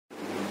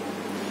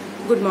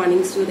Good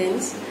morning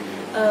students.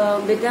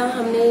 बेटा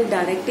हमने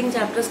directing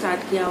chapter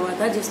start किया हुआ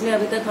था जिसमें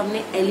अभी तक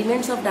हमने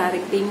एलिमेंट्स ऑफ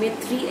डायरेक्टिंग में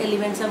 3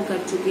 एलिमेंट्स हम कर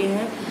चुके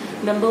हैं।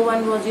 Number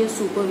 1 was your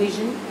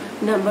supervision,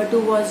 number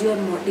 2 was your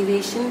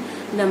motivation,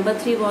 number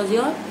 3 was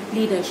your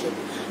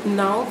leadership.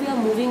 Now we are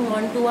moving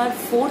on to our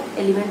 4th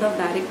element of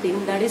directing,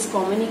 that is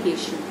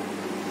communication.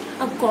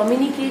 अब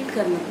कम्युनिकेट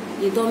करना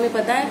ये तो हमें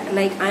पता है,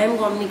 like I am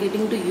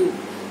communicating to you,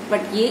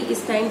 but ये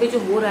इस time पे जो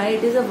हो रहा है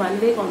it is a one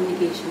way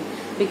communication,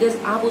 because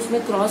आप उसमें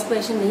क्रॉस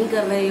क्वेश्चन नहीं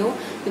कर रहे हो,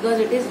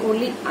 because it is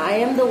only I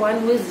am the one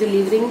who is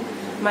delivering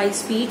my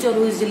speech और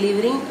who is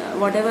delivering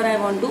what ever I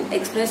want to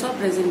express और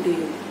present to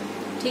you.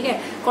 ठीक है,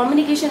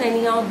 कम्युनिकेशन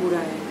एनी हाउ हो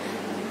रहा है।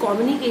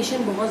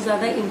 कम्युनिकेशन बहुत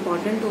ज्यादा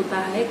इंपॉर्टेंट होता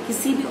है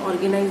किसी भी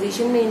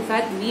ऑर्गेनाइजेशन में।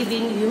 In fact we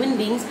being human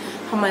beings,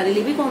 हमारे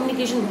लिए भी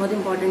कम्युनिकेशन बहुत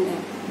इंपॉर्टेंट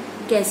है।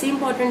 कैसे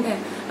इंपॉर्टेंट है?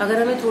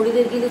 अगर हमें थोड़ी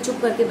देर के लिए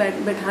चुप करके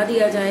बैठा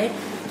दिया जाए,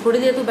 थोड़ी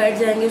देर तो बैठ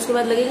जाएंगे, उसके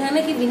बाद लगेगा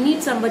ना कि we need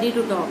somebody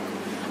to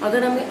talk.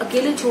 अगर हमें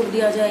अकेले छोड़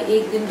दिया जाए,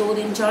 1 दिन 2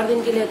 दिन 4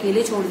 दिन के लिए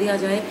अकेले छोड़ दिया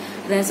जाए,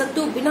 रह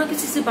सकते हो बिना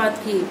किसी से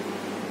बात किए।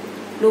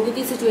 लोगों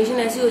की सिचुएशन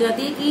ऐसी हो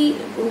जाती है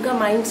कि उनका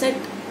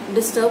माइंडसेट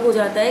डिस्टर्ब हो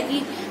जाता है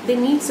कि दे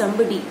नीड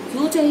समबडी।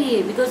 क्यों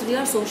चाहिए? Because we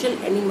are social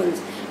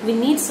animals. We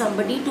need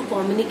somebody to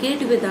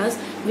communicate with us,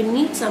 we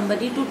need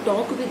somebody to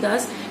talk with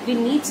us, we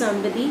need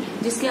somebody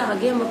जिसके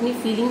आगे हम अपनी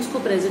फीलिंग्स को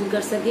प्रेजेंट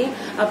कर सकें,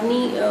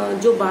 अपनी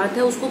जो बात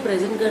है उसको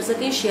प्रेजेंट कर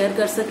सकें, शेयर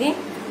कर सकें।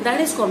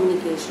 That is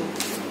communication.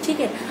 ठीक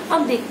है,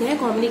 अब देखते हैं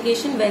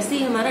कम्युनिकेशन। वैसे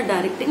ही हमारा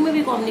डायरेक्टिंग में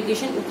भी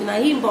कम्युनिकेशन उतना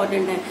ही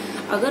इम्पोर्टेंट है।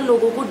 अगर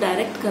लोगों को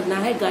डायरेक्ट करना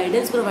है,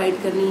 गाइडेंस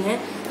प्रोवाइड करनी है,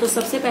 तो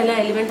सबसे पहला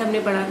एलिमेंट हमने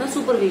पढ़ा था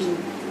सुपरविजन,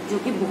 जो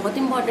कि बहुत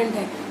इंपॉर्टेंट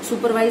है।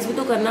 सुपरवाइज भी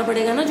तो करना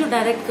पड़ेगा ना, जो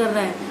डायरेक्ट कर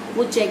रहा है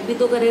वो चेक भी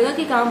तो करेगा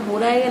कि काम हो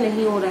रहा है या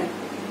नहीं हो रहा है।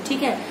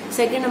 ठीक है,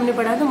 सेकंड हमने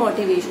पढ़ा था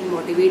मोटिवेशन,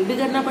 मोटिवेट भी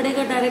करना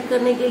पड़ेगा डायरेक्ट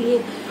करने के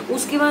लिए।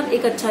 उसके बाद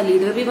एक अच्छा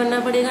लीडर भी बनना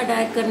पड़ेगा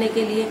डायरेक्ट करने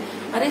के लिए।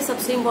 अरे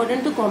सबसे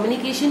इम्पोर्टेंट तो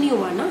कम्युनिकेशन ही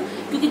हुआ ना,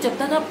 क्योंकि जब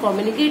तक आप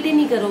कम्युनिकेट ही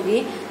नहीं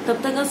करोगे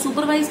तब तक आप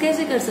सुपरवाइज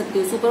कैसे कर सकते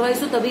हो? सुपरवाइज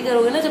तो तभी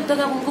करोगे ना जब तक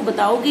आप उनको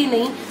बताओगे ही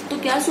नहीं तो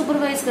क्या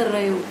सुपरवाइज कर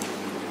रहे हो।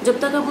 जब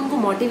तक आप उनको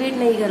मोटिवेट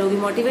नहीं करोगे,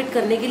 मोटिवेट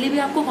करने के लिए भी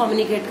आपको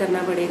कम्युनिकेट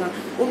करना पड़ेगा,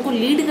 उनको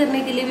लीड करने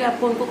के लिए भी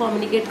आपको उनको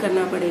कम्युनिकेट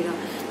करना पड़ेगा।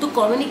 तो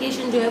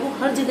कम्युनिकेशन जो है वो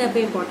हर जगह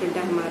पे इम्पोर्टेंट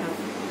है हमारा।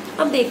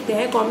 अब देखते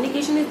हैं,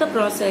 communication is the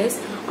process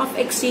of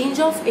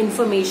exchange of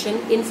information,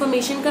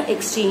 information का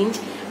एक्सचेंज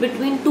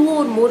बिटवीन 2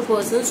 और मोर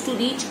persons to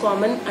reach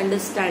common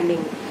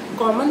understanding.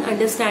 Common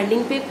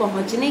understanding पे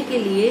पहुंचने के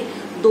लिए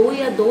 2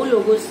 या 2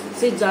 लोगों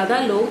से ज्यादा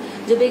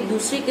लोग जब एक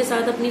दूसरे के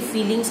साथ अपनी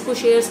फीलिंग्स को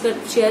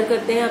शेयर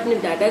करते हैं, अपने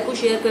डाटा को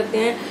शेयर करते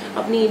हैं,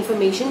 अपनी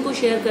इंफॉर्मेशन को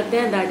शेयर करते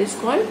हैं, दैट इज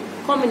कॉल्ड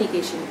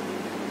कम्युनिकेशन।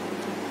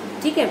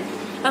 ठीक है,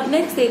 अब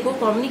नेक्स्ट देखो,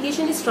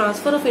 communication is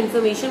transfer of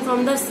information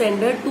from the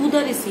sender to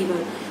the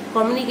receiver.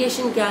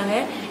 Communication क्या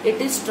है?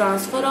 It is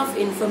transfer of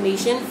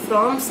information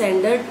from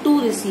sender to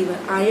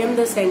receiver. I am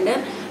the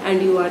sender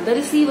and you are the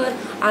receiver.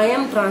 I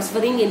am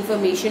transferring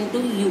information to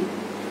you.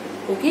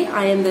 Okay,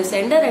 I am the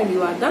sender and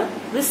you are the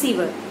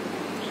receiver.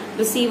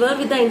 Receiver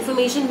with the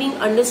information being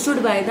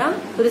understood by the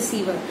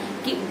receiver.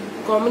 कि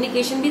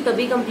communication भी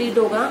तभी complete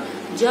होगा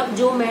जब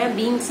जो मैं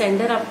being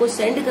sender आपको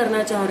send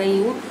करना चाह रही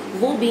हूँ,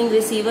 वो बीइंग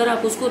रिसीवर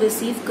आप उसको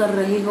रिसीव कर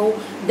रहे हो,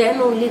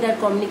 then only that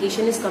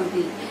communication is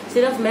complete.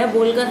 सिर्फ मैं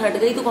बोलकर हट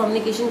गई तो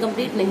कम्युनिकेशन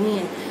कंप्लीट नहीं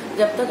है।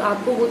 जब तक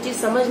आपको वो चीज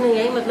समझ नहीं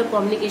आई मतलब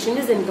communication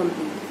is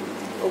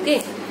incomplete. Okay,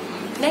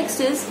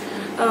 next is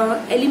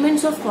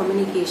elements of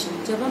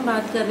communication. जब हम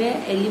बात कर रहे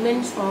हैं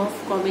एलिमेंट्स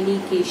ऑफ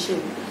कम्युनिकेशन,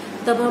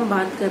 तब हम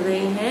बात कर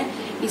रहे हैं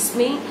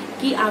इसमें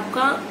कि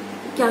आपका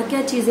क्या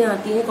क्या चीजें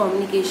आती हैं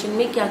कम्युनिकेशन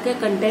में, क्या क्या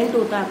कंटेंट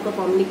होता है आपका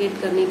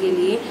कम्युनिकेट करने के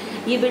लिए।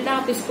 ये बेटा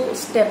आप इसको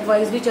स्टेप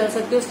वाइज भी चल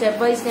सकते हो, स्टेप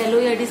वाइज कह लो,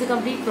 या it is a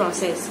complete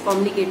process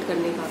communicate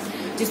करने का,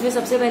 जिसमें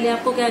सबसे पहले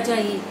आपको क्या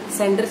चाहिए?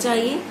 सेंडर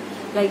चाहिए,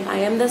 like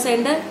I am the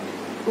sender.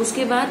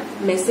 उसके बाद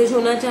मैसेज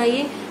होना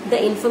चाहिए,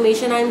 the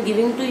information I am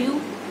giving to you,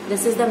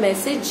 this is the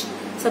message.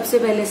 सबसे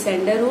पहले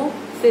सेंडर हो,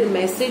 फिर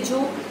मैसेज हो,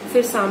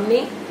 फिर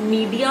सामने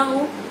मीडिया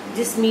हो,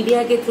 जिस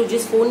मीडिया के थ्रू,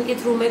 जिस फोन के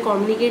थ्रू मैं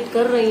कम्युनिकेट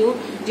कर रही हूँ,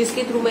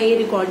 जिसके थ्रू मैं ये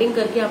रिकॉर्डिंग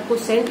करके आपको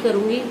सेंड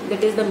करूंगी,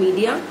 दैट इज द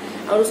मीडिया।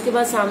 और उसके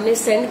बाद सामने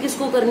सेंड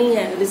किसको करनी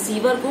है?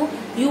 रिसीवर को।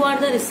 You are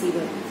the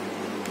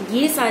receiver.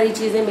 ये सारी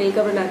चीजें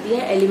मिलकर बनाती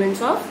है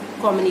एलिमेंट्स ऑफ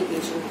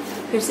कम्युनिकेशन।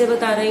 फिर से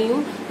बता रही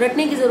हूँ,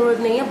 रटने की जरूरत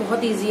नहीं है,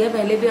 बहुत ईजी है,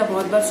 पहले भी आप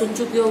बहुत बार सुन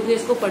चुके होंगे,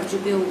 इसको पढ़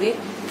चुके होंगे।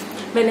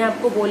 मैंने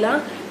आपको बोला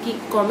कि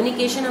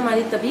कम्युनिकेशन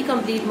हमारी तभी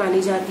कंप्लीट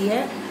मानी जाती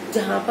है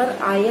जहां पर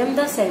I am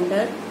the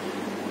sender,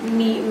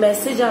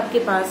 message आपके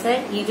पास है।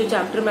 ये जो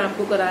चैप्टर मैं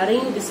आपको करा रही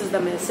हूँ, दिस इज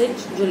द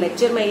मैसेज। जो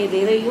लेक्चर मैं ये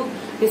दे रही हूँ,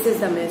 this is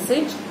the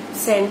message.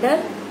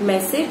 Sender,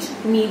 message,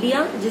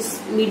 media, जिस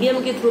मीडियम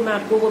के थ्रू मैं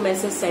आपको वो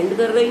मैसेज सेंड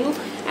कर रही हूँ,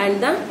 एंड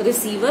द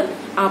रिसीवर,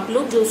 आप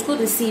लोग जो उसको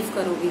रिसीव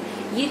करोगे।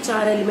 ये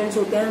 4 एलिमेंट्स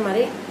होते हैं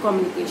हमारे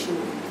कम्युनिकेशन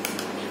में।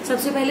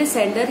 सबसे पहले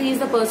sender, he is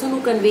the person who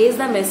conveys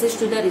the message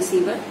to the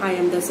receiver. I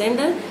am the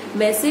sender.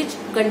 Message,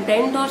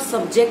 content और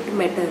सब्जेक्ट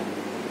मैटर,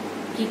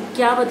 कि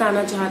क्या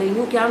बताना चाह रही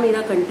हूँ, क्या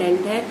मेरा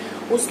कंटेंट है।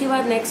 उसके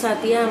बाद नेक्स्ट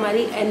आती है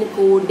हमारी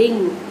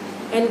एनकोडिंग।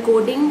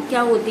 एनकोडिंग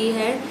क्या होती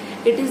है?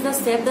 It is the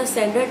step the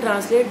sender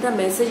translate the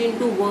message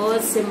into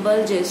words,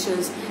 symbol,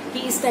 gestures, कि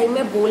इस टाइम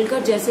में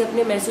बोलकर जैसे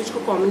अपने मैसेज को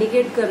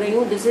कम्युनिकेट कर रही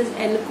हूँ, दिस इज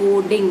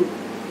एनकोडिंग।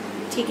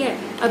 ठीक है,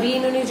 अब ये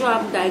इन्होंने जो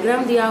आप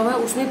डायग्राम दिया हुआ है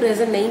उसमें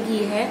प्रेजेंट नहीं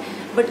की है,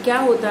 बट क्या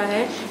होता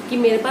है कि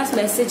मेरे पास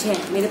मैसेज है,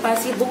 मेरे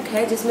पास ये बुक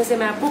है जिसमें से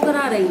मैं आपको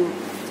करा रही हूँ।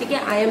 ठीक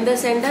है, I am the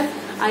sender,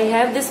 I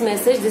have this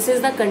message, this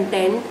is the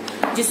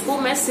content, जिसको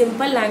मैं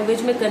सिंपल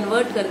लैंग्वेज में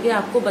कन्वर्ट करके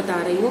आपको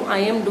बता रही हूँ।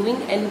 I am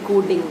doing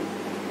encoding.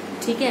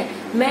 ठीक है,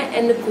 मैं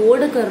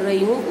एनकोड कर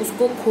रही हूँ,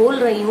 उसको खोल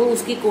रही हूँ,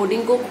 उसकी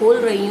कोडिंग को खोल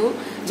रही हूँ।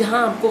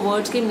 जहां आपको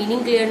वर्ड्स के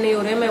मीनिंग क्लियर नहीं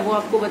हो रहे हैं, मैं वो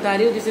आपको बता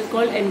रही हूँ, दिस इज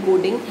कॉल्ड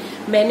एनकोडिंग।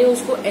 मैंने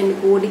उसको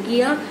एनकोड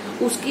किया,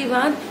 उसके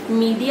बाद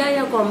मीडिया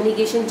या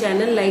communication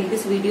channel like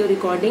this video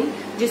recording,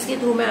 जिसके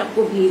थ्रू मैं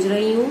आपको भेज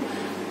रही हूँ,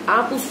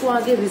 आप उसको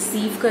आगे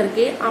रिसीव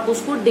करके आप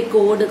उसको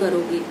डिकोड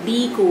करोगे।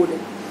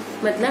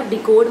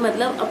 डीकोड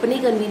मतलब अपनी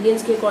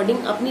कन्वीनियंस के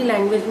अकॉर्डिंग अपनी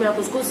लैंग्वेज में आप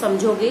उसको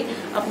समझोगे,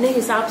 अपने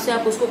हिसाब से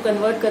आप उसको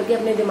कन्वर्ट करके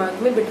अपने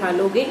दिमाग में बिठा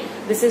लोगे।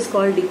 This is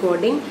called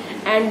decoding.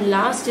 And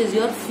last is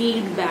your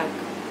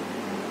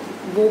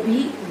feedback. वो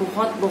भी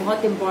बहुत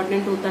बहुत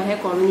इंपॉर्टेंट होता है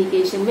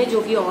कम्युनिकेशन में,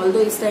 जो कि ऑल्दो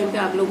इस टाइम पे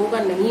आप लोगों का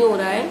नहीं हो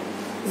रहा है,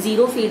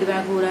 जीरो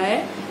फीडबैक हो रहा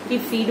है। कि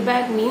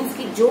फीडबैक मीन्स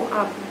कि जो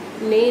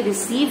आपने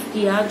रिसीव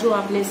किया, जो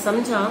आपने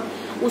समझा,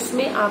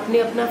 उसमें आपने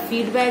अपना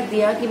फीडबैक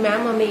दिया कि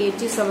मैम हमें ये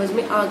चीज समझ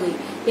में आ गई,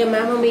 या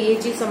मैम हमें ये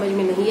चीज समझ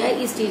में नहीं आई,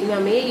 इस चीज में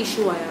हमें ये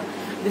इश्यू आया।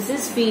 This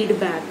is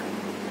feedback.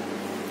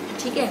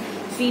 ठीक है,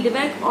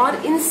 फीडबैक।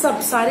 और इन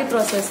सब सारे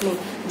प्रोसेस में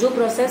जो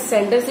प्रोसेस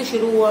सेंडर से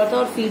शुरू हुआ था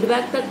और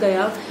फीडबैक तक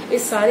गया,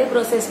 इस सारे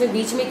प्रोसेस में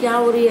बीच में क्या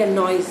हो रही है?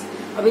 नॉइज।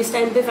 अब इस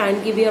टाइम पे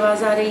फैन की भी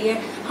आवाज आ रही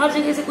है, हर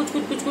जगह से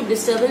कुछ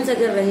डिस्टर्बेंस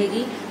अगर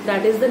रहेगी,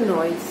 दैट इज द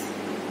नॉइज।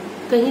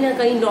 कहीं ना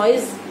कहीं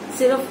नॉइज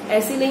सिर्फ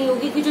ऐसी नहीं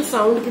होगी कि जो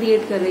साउंड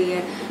क्रिएट कर रही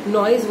है,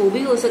 नॉइज वो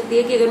भी हो सकती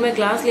है कि अगर मैं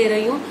क्लास ले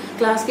रही हूँ,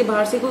 क्लास के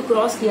बाहर से कोई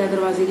क्रॉस किया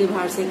दरवाजे के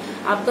बाहर से,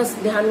 आपका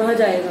ध्यान वहां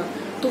जाएगा,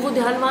 तो वो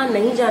ध्यान वहां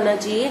नहीं जाना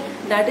चाहिए।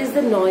 दैट इज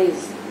द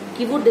नॉइज,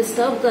 कि वो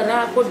डिस्टर्ब कर रहा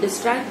है, आपको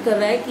डिस्ट्रैक्ट कर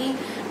रहा है, कि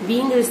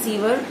बीइंग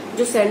रिसीवर,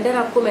 जो सेंडर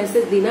आपको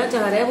मैसेज देना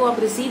चाह रहा है, वो आप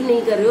रिसीव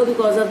नहीं कर रहे हो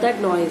because of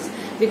that noise,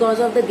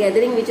 because of the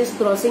gathering which is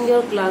crossing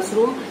your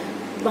classroom.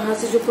 वहां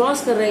से जो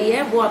क्रॉस कर रही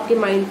है वो आपके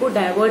माइंड को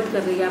डाइवर्ट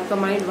कर रही है, आपका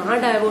माइंड वहां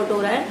डाइवर्ट हो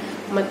रहा है,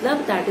 मतलब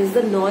that is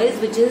the noise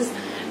which is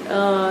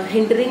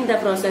hindering the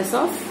process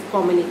of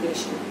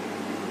communication.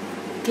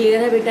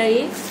 Clear है बेटा?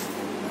 ये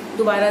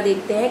दोबारा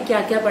देखते हैं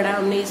क्या क्या पढ़ा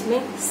हमने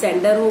इसमें।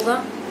 सेंडर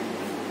होगा,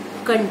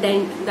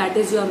 content that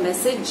is your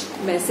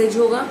message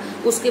होगा,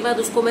 उसके बाद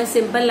उसको मैं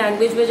सिंपल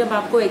लैंग्वेज में जब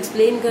आपको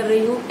एक्सप्लेन कर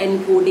रही हूँ,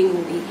 एनकोडिंग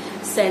होगी।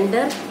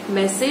 Sender,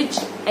 message,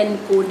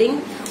 encoding.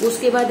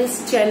 उसके बाद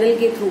इस चैनल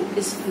के थ्रू,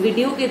 इस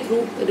वीडियो के थ्रू,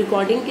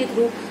 रिकॉर्डिंग के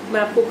थ्रू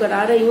मैं आपको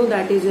करा रही हूँ,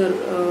 that is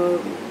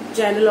your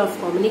channel of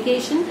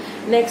communication.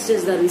 Next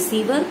is the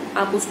receiver,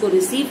 आप उसको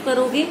रिसीव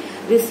करोगे,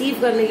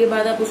 रिसीव करने के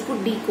बाद आप उसको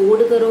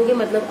डिकोड करोगे,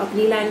 मतलब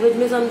अपनी लैंग्वेज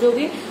में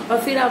समझोगे, और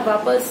फिर आप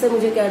वापस से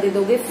मुझे क्या दे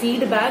दोगे?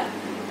 फीडबैक।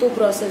 तो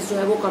प्रोसेस जो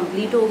है वो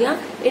कंप्लीट हो गया।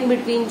 इन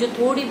बिटवीन जो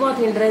थोड़ी बहुत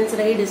हिंड्रेंस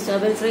रही,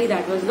 डिस्टर्बेंस रही,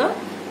 दैट वाज द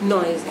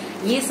नॉइज।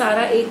 ये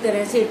सारा एक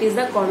तरह से it is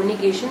the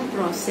communication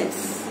process,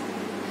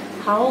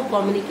 how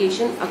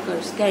communication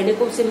occurs. कहने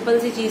को सिंपल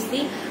सी चीज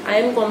थी, I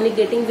am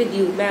communicating with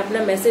you, मैं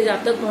अपना मैसेज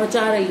आप तक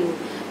पहुंचा रही हूँ,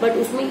 बट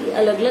उसमें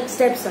अलग अलग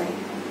स्टेप्स आए।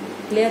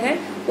 क्लियर है?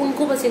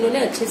 उनको बस इन्होंने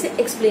अच्छे से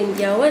एक्सप्लेन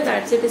किया हुआ है,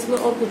 दैट्स इट, इसमें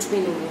और कुछ भी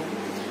नहीं है।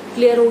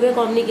 क्लियर हो गया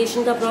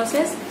कम्युनिकेशन का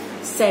process?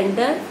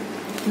 Sender,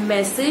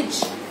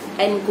 message,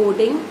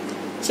 encoding,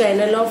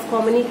 channel of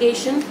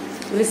communication,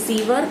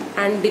 receiver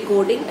and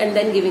decoding, and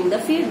then giving the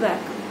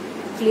feedback.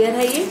 Clear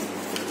है ये?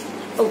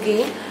 Okay.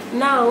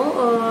 Now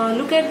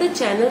look at the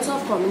channels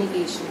of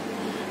communication.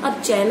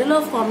 अब channel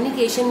of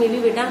communication में भी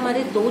बेटा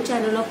हमारे दो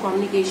channel of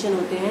communication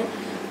होते हैं.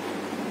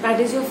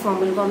 That is your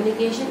formal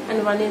communication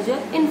and one is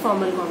your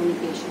informal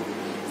communication.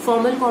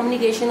 Formal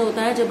communication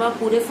होता है जब आप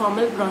पूरे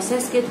फॉर्मल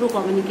प्रोसेस के थ्रू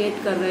कम्युनिकेट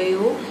कर रहे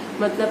हो,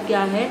 मतलब क्या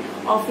है?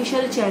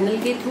 ऑफिशियल चैनल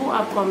के थ्रू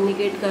आप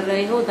कम्युनिकेट कर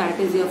रहे हो, that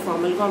is your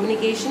formal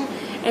communication.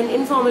 And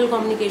informal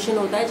communication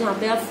होता है जहां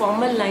पे आप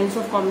formal lines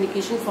of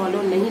communication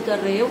follow नहीं कर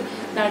रहे हो,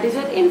 that is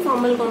your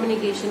informal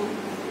communication.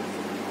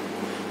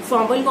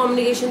 Formal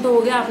communication तो हो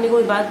गया, आपने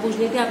कोई बात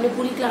पूछनी थी, आपने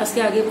पूरी क्लास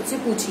के आगे मुझसे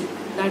पूछी,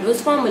 that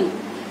was formal.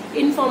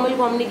 Informal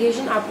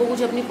communication, आपको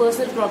कुछ अपनी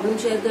पर्सनल प्रॉब्लम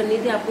शेयर करनी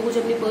थी, आपको कुछ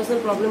अपनी पर्सनल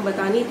प्रॉब्लम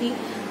बतानी थी,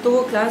 तो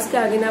वो क्लास के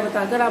आगे ना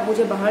बताकर आप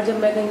मुझे बाहर, जब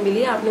मैं कहीं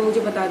मिली, आपने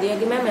मुझे बता दिया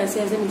कि मैम ऐसे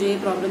ऐसे मुझे ये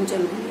प्रॉब्लम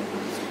चल रही है,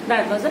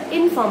 that was the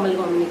informal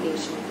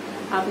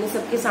communication. आपने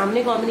सबके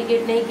सामने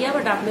कम्युनिकेट नहीं किया,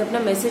 बट आपने अपना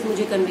मैसेज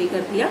मुझे कन्वे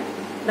कर दिया,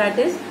 that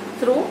is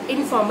through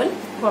informal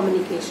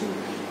communication.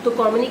 तो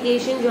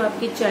कम्युनिकेशन जो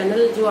आपकी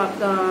चैनल, जो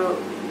आपका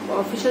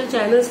ऑफिशियल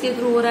चैनल्स के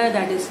थ्रू हो रहा है,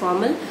 दैट इज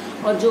फॉर्मल,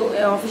 और जो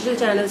ऑफिशियल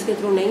चैनल्स के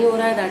थ्रू नहीं हो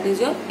रहा है, that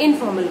is your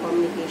informal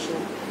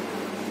communication.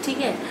 ठीक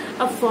है?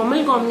 अब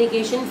formal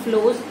communication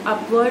flows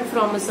upward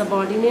from a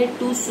subordinate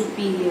to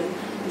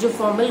superior. जो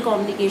फॉर्मल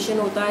कम्युनिकेशन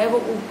होता है वो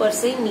ऊपर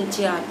से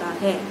नीचे आता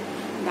है,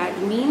 दैट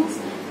मीन्स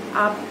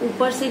आप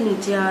ऊपर से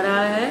नीचे आ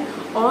रहा है,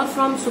 और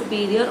फ्रॉम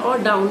सुपीरियर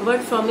और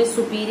downward from A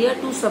superior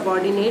to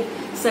subordinate,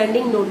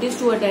 sending notice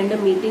to attend a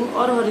meeting,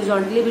 और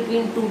horizontally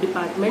between two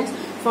departments,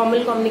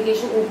 formal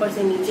communication ऊपर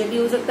से नीचे भी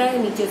हो सकता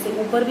है, नीचे से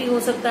ऊपर भी हो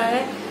सकता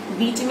है,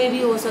 बीच में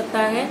भी हो सकता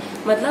है,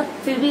 मतलब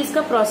फिर भी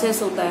इसका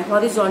प्रोसेस होता है।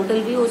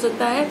 हॉरिजॉन्टल भी हो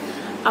सकता है,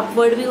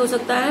 अपवर्ड भी हो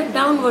सकता है,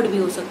 डाउनवर्ड भी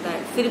हो सकता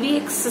है, फिर भी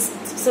एक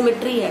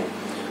सिमेट्री है।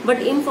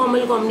 बट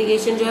इनफॉर्मल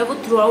कम्युनिकेशन जो है वो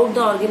थ्रू आउट द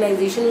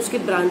ऑर्गेनाइजेशन, उसकी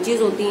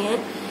ब्रांचेज होती हैं,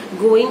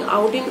 going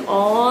out in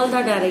all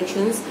the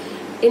directions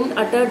in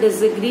utter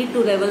disagree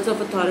to levels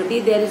of authority.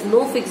 There is no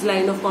fixed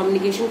line of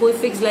communication. कोई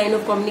फिक्स लाइन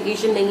ऑफ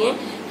कम्युनिकेशन नहीं है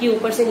कि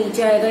ऊपर से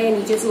नीचे आएगा या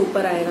नीचे से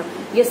ऊपर आएगा।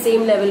 ये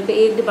सेम लेवल पे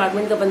एक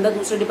डिपार्टमेंट का बंदा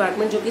दूसरे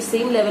डिपार्टमेंट जो कि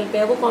सेम लेवल पे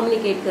है वो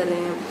कम्युनिकेट कर रहे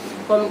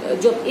हैं।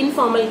 जब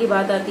इनफॉर्मल की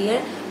बात आती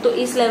है तो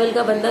इस लेवल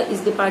का बंदा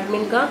इस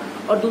डिपार्टमेंट का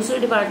और दूसरे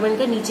डिपार्टमेंट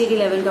का नीचे के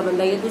लेवल का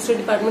बंदा या दूसरे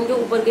डिपार्टमेंट के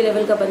ऊपर के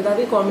लेवल का बंदा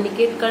भी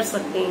कम्युनिकेट कर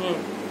सकते हैं।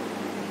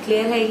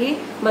 क्लियर है ये?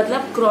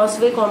 मतलब क्रॉस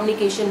वे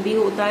कम्युनिकेशन भी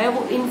होता है,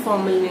 वो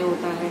इनफॉर्मल में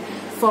होता है।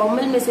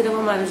 फॉर्मल में सिर्फ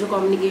हमारा जो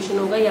कम्युनिकेशन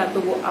होगा या तो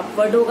वो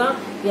अपवर्ड होगा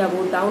या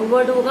वो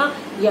डाउनवर्ड होगा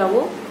या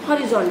वो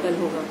हॉरिजॉन्टल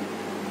होगा।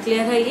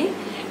 क्लियर है ये?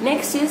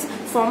 नेक्स्ट इज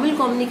फॉर्मल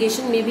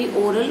कम्युनिकेशन में बी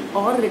ओरल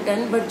और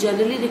written but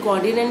generally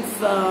recorded and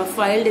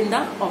filed in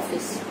the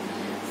office.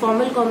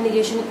 Formal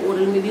communication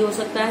oral में भी हो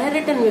सकता है,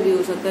 रिटन में भी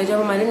हो सकता है। जब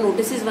हमारे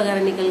नोटिस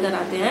वगैरह निकल कर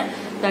आते हैं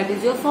that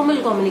is your formal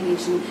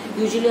communication.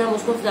 Usually हम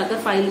उसको जाकर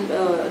फाइल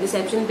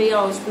रिसेप्शन पे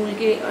या स्कूल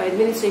के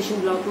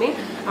एडमिनिस्ट्रेशन ब्लॉक में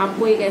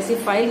आपको एक ऐसी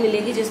फाइल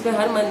मिलेगी जिसपे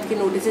हर मंथ के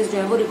नोटिस जो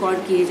है वो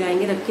रिकॉर्ड किए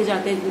जाएंगे, रखे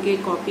जाते हैं उनके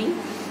copy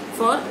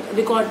for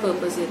record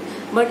purposes.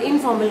 But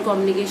informal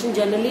communication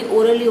generally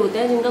orally होता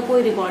है जिनका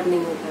कोई रिकॉर्ड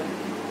नहीं होता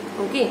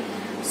है। Okay.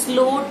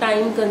 Slow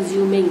time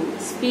consuming,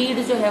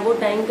 speed जो है वो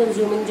टाइम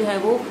कंज्यूमिंग जो है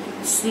वो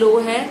स्लो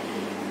है,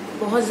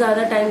 बहुत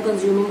ज्यादा टाइम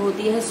कंज्यूमिंग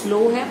होती है, स्लो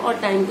है और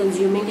टाइम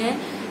कंज्यूमिंग है।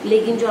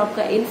 लेकिन जो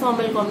आपका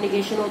इनफॉर्मल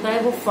कम्युनिकेशन होता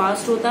है वो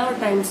फास्ट होता है और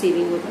टाइम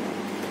सेविंग होता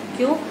है।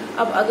 क्यों?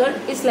 अब अगर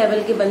इस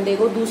लेवल के बंदे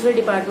को दूसरे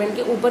डिपार्टमेंट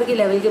के ऊपर के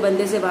लेवल के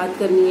बंदे से बात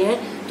करनी है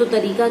तो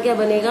तरीका क्या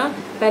बनेगा?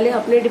 पहले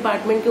अपने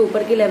डिपार्टमेंट के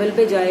ऊपर के लेवल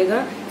पे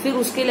जाएगा, फिर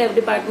उसके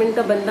डिपार्टमेंट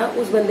का बंदा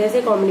उस बंदे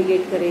से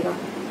कम्युनिकेट करेगा।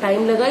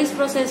 टाइम लगा इस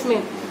प्रोसेस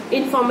में।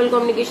 इनफॉर्मल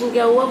कम्युनिकेशन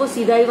क्या हुआ? वो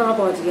सीधा ही वहां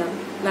पहुंच गया,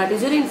 दैट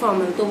इज योर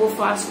इनफॉर्मल। तो वो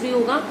फास्ट भी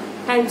होगा,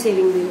 टाइम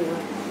सेविंग भी होगा।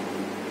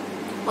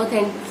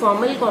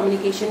 फॉर्मल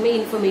कम्युनिकेशन में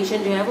इंफॉर्मेशन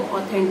जो है वो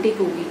ऑथेंटिक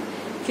होगी।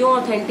 क्यों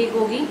ऑथेंटिक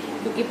होगी?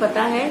 क्योंकि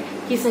पता है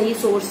कि सही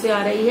सोर्स से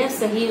आ रही है,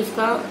 सही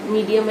उसका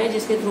मीडियम है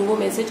जिसके थ्रू वो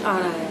मैसेज आ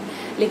रहा है।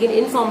 लेकिन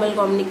इनफॉर्मल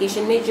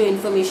कम्युनिकेशन में जो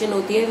इन्फॉर्मेशन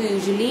होती है वो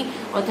यूजुअली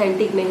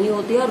ऑथेंटिक नहीं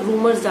होती है और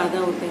रूमर्स ज्यादा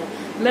होते हैं।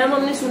 मैम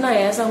हमने सुना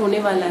है ऐसा होने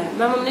वाला है,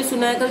 मैम हमने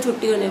सुना है कल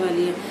छुट्टी होने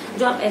वाली है।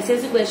 जो आप ऐसे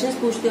ऐसे क्वेश्चंस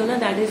पूछते हो ना,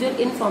 that is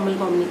your informal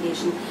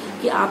communication.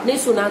 कि आपने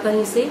सुना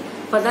कहीं से,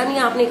 पता नहीं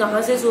आपने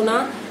कहाँ से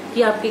सुना,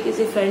 कि आपके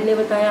किसी फ्रेंड ने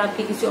बताया,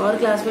 आपके किसी और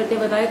क्लासमेट ने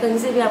बताया, कहीं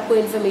से भी आपको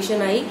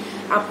इन्फॉर्मेशन आई,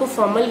 आपको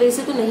फॉर्मल वे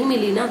से तो नहीं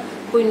मिली ना,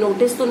 कोई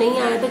नोटिस तो नहीं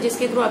आया था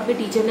जिसके थ्रू आपके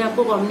टीचर ने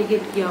आपको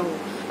कम्युनिकेट किया हो।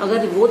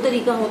 अगर वो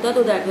तरीका होता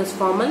तो दैट वाज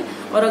फॉर्मल,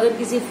 और अगर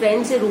किसी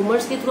फ्रेंड से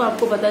रूमर्स के थ्रू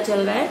आपको पता चल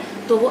रहा है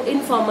तो वो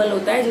इनफॉर्मल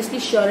होता है, जिसकी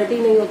श्योरिटी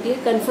नहीं होती है,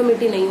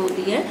 कंफर्मिटी नहीं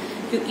होती है,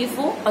 क्योंकि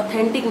वो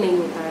ऑथेंटिक नहीं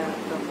होता है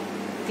आपका।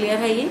 क्लियर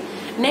है ये?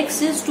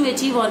 Next is to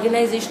achieve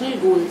organizational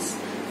goals.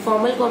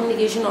 Formal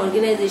communication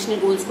organizational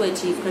goals को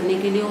अचीव करने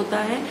के लिए होता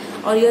है,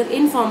 और योर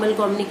इनफॉर्मल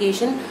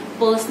कम्युनिकेशन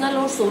पर्सनल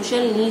और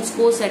सोशल नीड्स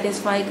को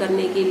सेटिस्फाई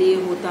करने के लिए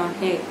होता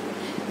है।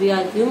 वी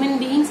आर ह्यूमन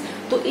बीइंग्स,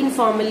 तो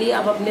इनफॉर्मली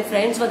आप अपने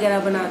फ्रेंड्स वगैरह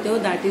बनाते हो,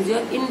 that is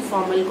your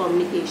informal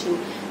communication.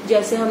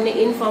 जैसे हमने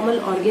इनफॉर्मल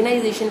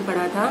ऑर्गेनाइजेशन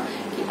पढ़ा था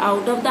कि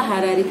out of the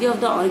hierarchy of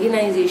the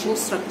organisation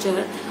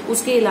structure,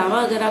 उसके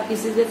अलावा अगर आप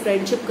किसी से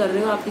फ्रेंडशिप कर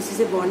रहे हो, आप किसी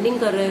से बॉन्डिंग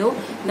कर रहे हो,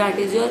 that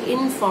is your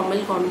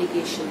informal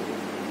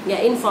communication या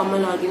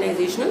इनफॉर्मल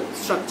ऑर्गेनाइजेशनल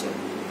स्ट्रक्चर।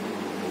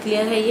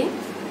 क्लियर है ये?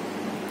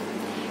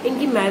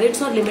 इनकी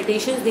मेरिट्स और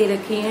लिमिटेशंस दे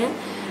रखी हैं।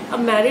 अब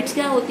मेरिट्स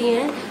क्या होती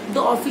हैं? The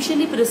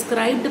officially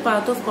prescribed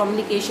path of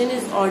communication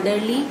is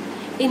orderly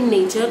in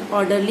nature,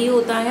 orderly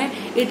होता है।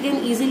 It can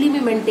easily be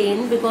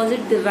maintain because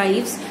it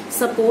derives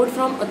support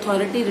from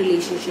authority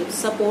relationship.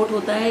 Support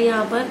होता है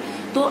यहाँ पर,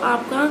 तो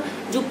आपका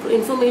जो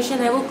इन्फॉर्मेशन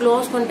है वो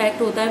क्लोज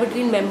कॉन्टैक्ट होता है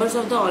between members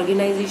of the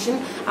organisation.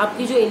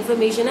 आपकी जो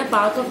इन्फॉर्मेशन है,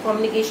 पाथ ऑफ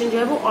कम्युनिकेशन जो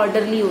है वो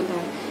ऑर्डरली होता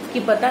है कि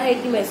पता है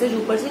कि मैसेज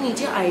ऊपर से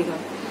नीचे आएगा।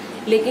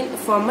 लेकिन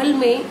फॉर्मल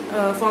में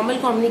फॉर्मल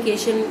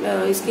कम्युनिकेशन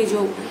इसके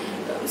जो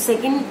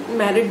सेकंड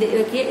मेरिट दे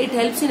रखी है, it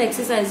helps in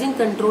exercising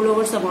control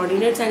over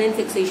subordinates and in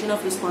fixation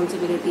of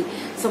responsibility.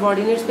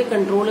 Subordinates पे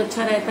कंट्रोल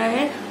अच्छा रहता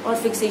है और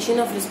फिक्सेशन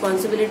ऑफ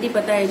रिस्पॉन्सिबिलिटी,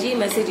 पता है जी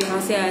मैसेज यहाँ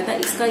से आया था,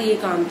 इसका ये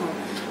काम था,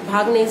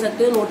 भाग नहीं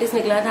सकते हो, नोटिस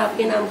निकला था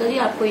आपके नाम का कि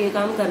आपको ये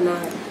काम करना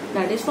है,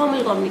 दैट इज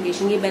फॉर्मल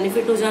कम्युनिकेशन। ये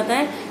बेनिफिट हो जाता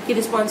है कि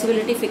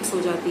रिस्पॉन्सिबिलिटी फिक्स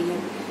हो जाती है।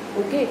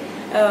 Okay,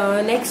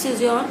 next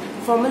is your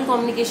formal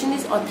communication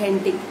is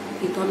authentic.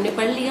 ये तो हमने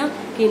पढ़ लिया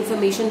कि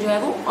इन्फॉर्मेशन जो है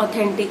वो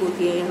ऑथेंटिक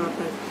होती है यहाँ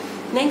पर।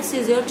 Next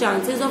is your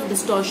chances of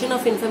distortion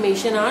of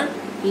information are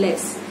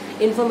less.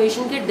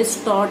 Information के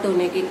डिस्टॉर्ट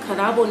होने के,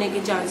 खराब होने के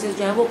चांसेस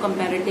जो है वो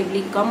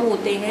कंपैरेटिवली कम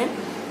होते हैं,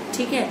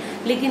 ठीक है।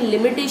 लेकिन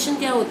लिमिटेशन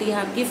क्या होती है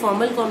आपकी?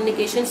 Formal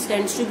communication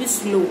tends to be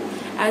slow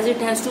as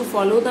it has to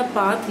follow the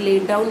path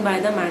laid down by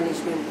the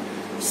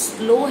management.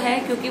 Slow है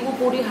क्योंकि वो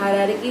पूरी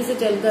हायरार्की से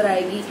चलकर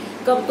आएगी।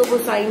 कब तो वो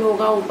साइन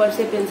होगा ऊपर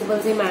से, प्रिंसिपल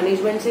से,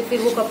 मैनेजमेंट से,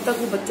 फिर वो कब तक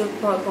वो बच्चों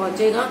तक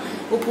पहुंचेगा,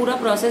 वो पूरा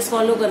प्रोसेस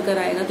फॉलो कर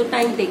आएगा, तो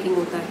टाइम टेकिंग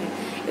होता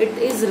है। It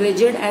is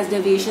rigid as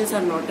deviations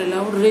are not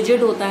allowed.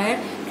 Rigid होता है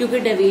क्योंकि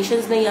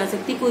डेविएशंस नहीं आ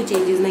सकती, कोई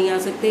चेंजेस नहीं आ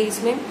सकते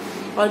इसमें।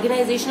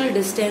 Organisational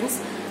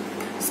distance,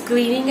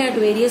 screening at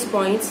various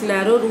points,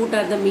 narrow route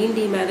are the main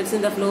demerits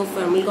in the flow of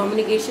formal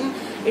communication.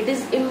 It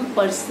is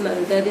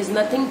impersonal. There is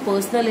nothing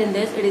personal in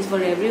this. It is for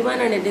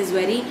everyone and it is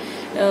very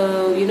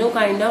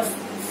kind of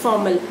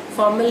formal.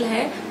 Formal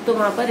है तो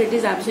वहाँ पर it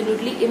is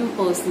absolutely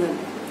impersonal.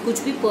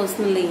 कुछ भी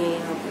personal नहीं है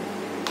यहाँ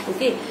पर।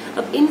 ओके,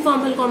 अब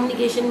इनफॉर्मल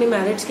कम्युनिकेशन में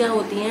मैरिट्स क्या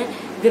होती हैं?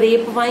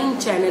 ग्रेप वाइन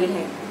चैनल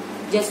है।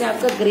 जैसे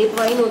आपका ग्रेप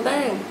वाइन होता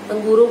है,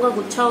 अंगूरों का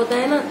गुच्छा होता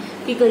है ना,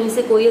 कि कहीं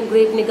से कोई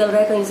ग्रेप निकल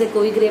रहा है, कहीं से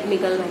कोई ग्रेप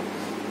निकल रहा है।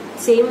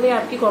 सेम वे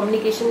आपकी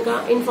कम्युनिकेशन का,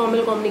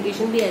 इनफॉर्मल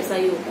कम्युनिकेशन भी ऐसा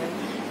ही होता है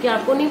कि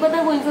आपको नहीं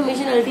पता वो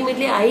इन्फॉर्मेशन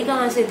अल्टीमेटली आई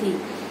कहाँ से थी,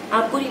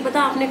 आपको नहीं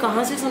पता आपने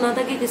कहाँ से सुना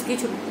था कि किसकी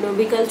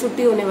भी कल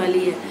छुट्टी होने वाली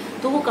है,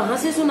 तो वो कहाँ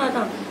से सुना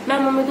था?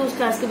 मैम हमें तो उस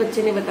क्लास के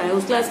बच्चे ने बताया।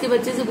 उस क्लास के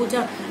बच्चे से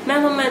पूछा,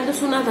 मैम मैंने तो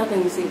सुना था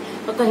कहीं से,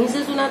 और कहीं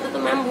से सुना था तो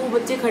मैम वो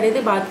बच्चे खड़े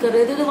थे बात कर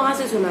रहे थे तो वहां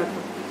से सुना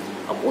था।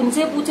 अब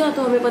उनसे पूछा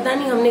तो हमें पता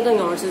नहीं, हमने कहीं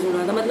और से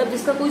सुना था। मतलब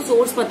जिसका कोई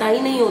सोर्स पता ही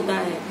नहीं होता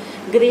है।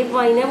 ग्रेप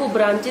वाइन है, वो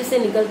ब्रांचेस से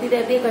निकलती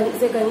रहती है,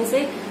 कहीं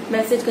से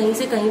मैसेज कहीं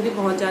से कहीं भी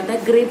पहुंच जाता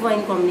है। ग्रेप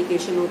वाइन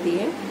कम्युनिकेशन होती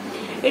है।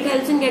 It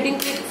helps in getting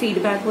quick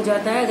feedback हो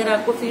जाता है। अगर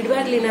आपको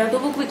फीडबैक लेना है तो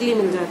वो क्विकली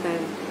मिल जाता है।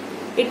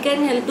 It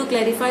can help to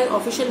clarify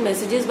official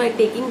messages bye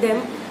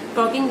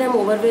talking them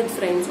over with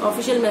friends.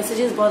 Official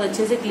messages बहुत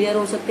अच्छे से क्लियर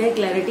हो सकते हैं,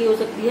 क्लैरिटी हो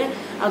सकती है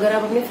अगर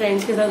आप अपने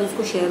फ्रेंड्स के साथ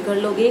उसको शेयर कर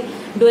लोगे।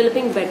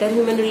 Developing better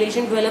human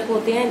relation develop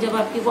होते हैं जब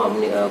आपकी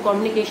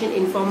कम्युनिकेशन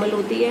इनफॉर्मल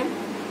होती है।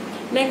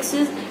 Next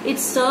is it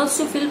serves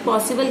to fill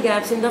possible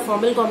gaps in the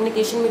formal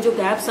communication में जो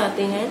गैप्स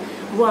आते हैं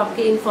वो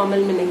आपके इनफॉर्मल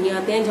में नहीं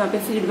आते हैं, जहाँ पे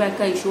फीडबैक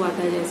का इशू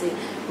आता है, जैसे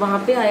वहां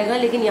पे आएगा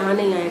लेकिन यहाँ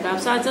नहीं आएगा। आप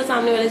साथ साथ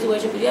सामने वाले से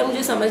क्वेश्चन पूछिए, यार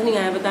मुझे समझ नहीं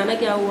आया, बताना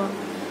क्या हुआ।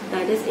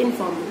 That is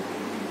informal.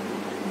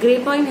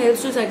 Grapevine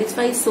helps to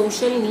satisfy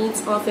social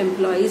needs of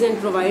employees and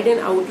provide an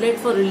outlet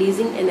for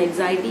releasing an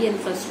anxiety and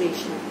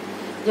frustration.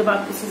 जब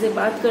आप किसी से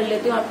बात कर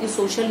लेते हो आपकी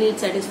सोशल नीड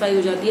सेटिस्फाई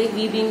हो जाती है।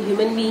 We being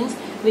human beings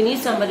we need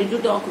somebody to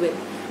talk with.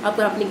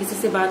 अगर आपने किसी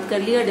से बात कर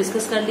लिया,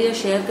 डिस्कस कर लिया,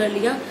 शेयर कर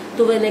लिया,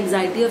 तो वो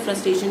एंग्जाइटी और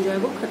फ्रस्ट्रेशन जो है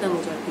वो खत्म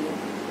हो जाती है।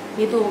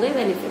 ये तो हो गए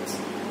बेनिफिट्स।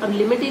 अब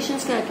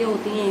लिमिटेशंस क्या क्या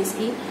होती हैं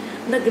इसकी?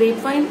 द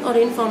ग्रेपवाइन और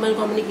informal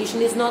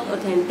communication is not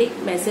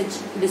authentic. Message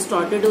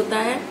distorted होता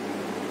है।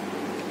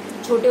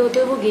 छोटे होते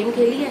हुए वो गेम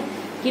खेली है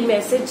कि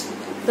मैसेज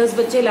 10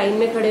 बच्चे लाइन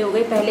में खड़े हो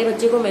गए, पहले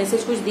बच्चे को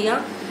मैसेज कुछ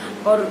दिया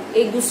और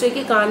एक दूसरे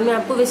के कान में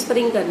आपको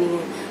विस्परिंग करनी है।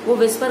 वो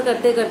विस्पर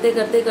करते करते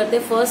करते करते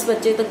फर्स्ट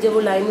बच्चे तक जब वो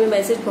लाइन में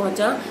मैसेज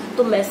पहुंचा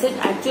तो मैसेज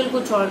एक्चुअल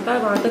कुछ और था,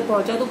 वहां तक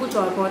पहुंचा तो कुछ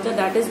और पहुंचा।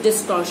 That is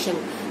distortion.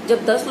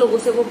 जब 10 लोगों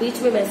से वो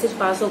बीच में मैसेज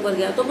पास होकर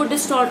गया तो वो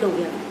डिस्टॉर्ट हो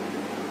गया।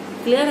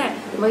 क्लियर है?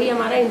 वही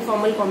हमारा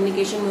इनफॉर्मल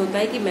कम्युनिकेशन में होता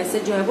है कि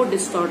मैसेज जो है वो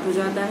डिस्टॉर्ट हो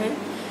जाता है।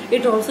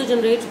 It also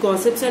generates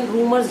gossips and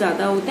rumours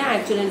ज्यादा होते हैं,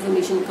 एक्चुअल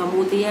इन्फॉर्मेशन कम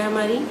होती है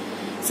हमारी।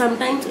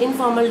 समटाइम्स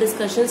इनफॉर्मल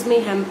डिस्कशंस में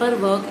हैम्पर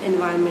वर्क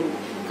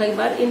एनवायरनमेंट। कई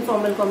बार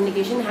इनफॉर्मल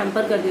कम्युनिकेशन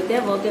हैम्पर कर देते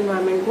हैं वर्क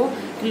एनवायरनमेंट को,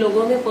 कि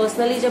लोगों में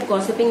पर्सनली जब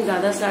गॉसिपिंग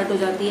ज्यादा स्टार्ट हो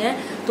जाती है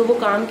तो वो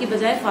काम की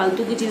बजाय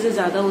फालतू की चीजें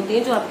ज्यादा होती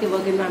हैं जो आपके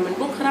वर्क एनवायरनमेंट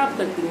को खराब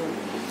करती हैं।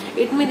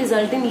 इट में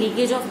result in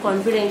leakage of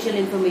confidential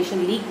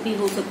information. Leak भी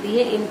हो सकती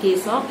है in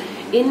case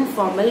of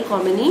informal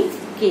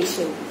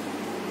communication.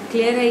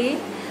 Clear है ये?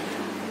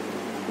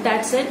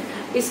 That's it.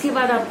 इसके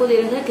बाद आपको दे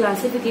रखा है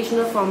क्लासिफिकेशन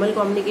ऑफ फॉर्मल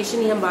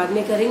कम्युनिकेशन। ये हम बाद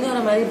में करेंगे और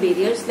हमारे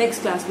बैरियर्स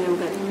नेक्स्ट क्लास में हम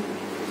करेंगे।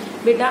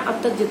 बेटा अब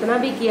तक जितना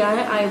भी किया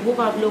है आई होप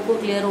आप लोगों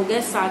को क्लियर हो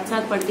गया। साथ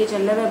साथ पढ़ के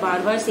चल रहा है। मैं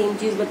बार बार सेम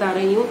चीज बता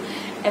रही हूँ।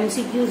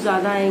 एमसीक्यूज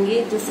ज्यादा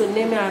आएंगे, जो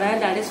सुनने में आ रहा है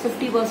दैट इज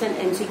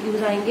 50%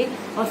 एमसीक्यूज आएंगे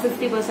और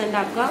 50%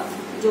 आपका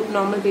जो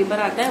नॉर्मल पेपर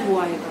आता है वो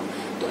आएगा।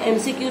 तो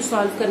एमसीक्यूज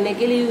सॉल्व करने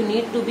के लिए you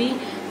need to be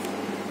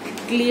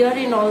clear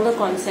in all the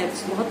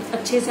concepts. बहुत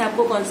अच्छे से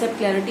आपको कॉन्सेप्ट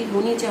क्लैरिटी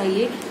होनी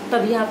चाहिए,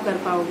 तभी आप कर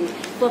पाओगे।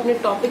 तो अपने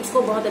टॉपिक्स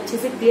को बहुत अच्छे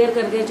से क्लियर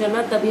करके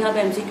चलना, तभी आप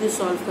एमसीक्यू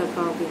सॉल्व कर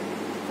पाओगे।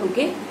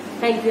 Okay,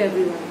 thank you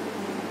everyone.